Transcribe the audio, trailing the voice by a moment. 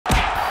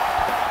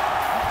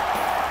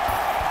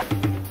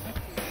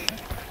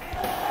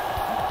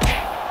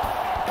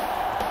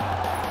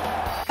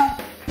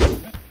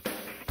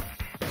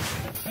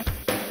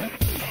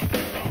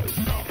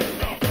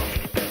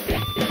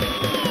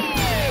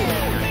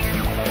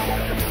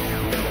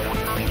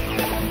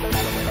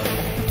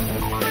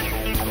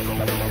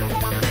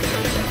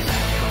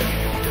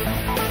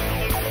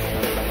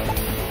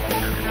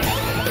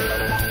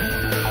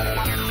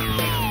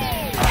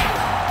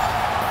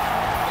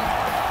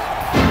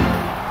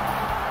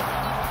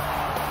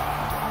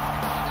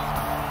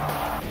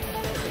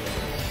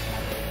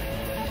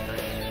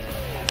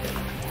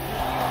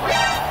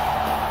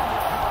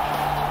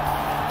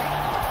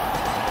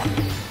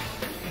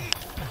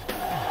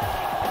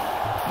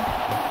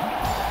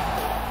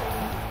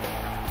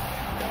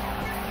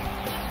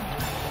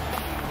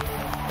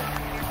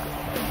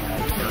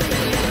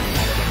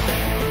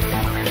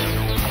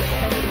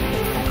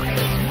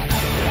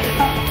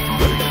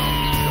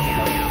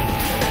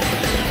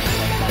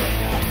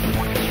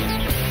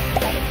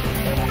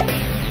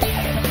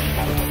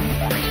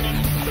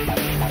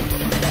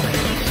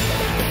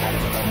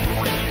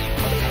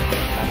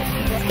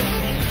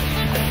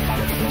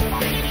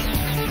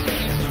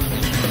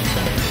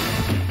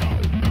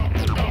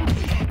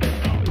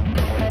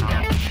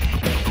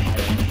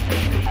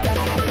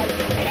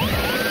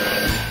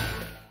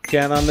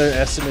Can't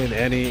underestimate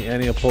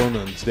any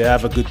opponent. They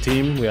have a good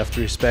team. We have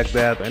to respect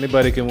that.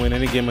 Anybody can win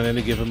any game at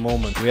any given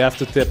moment. We have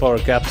to tip our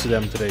caps to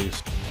them today.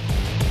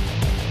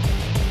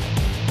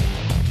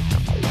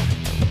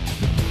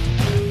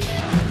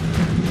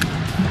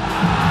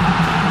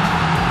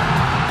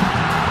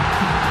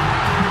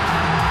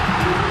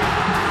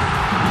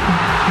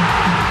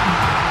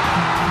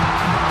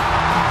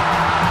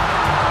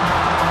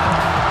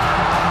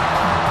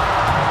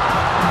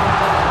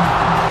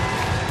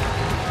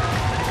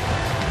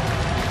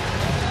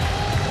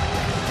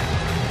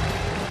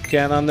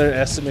 Can't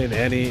underestimate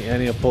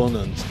any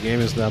opponent. The game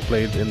is not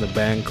played in the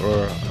bank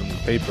or on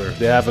paper.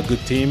 They have a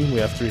good team. We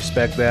have to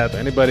respect that.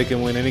 Anybody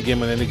can win any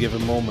game at any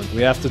given moment.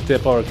 We have to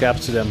tip our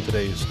caps to them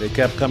today. So they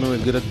kept coming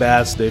with good at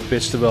bats. They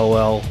pitched the ball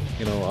well.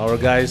 You know, our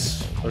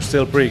guys are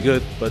still pretty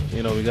good, but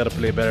you know, we got to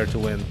play better to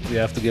win. We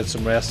have to get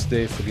some rest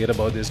today. Forget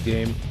about this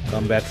game.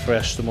 Come back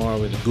fresh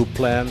tomorrow with a good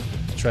plan.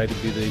 Try to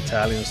beat the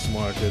Italians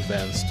tomorrow to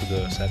advance to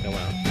the second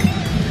round.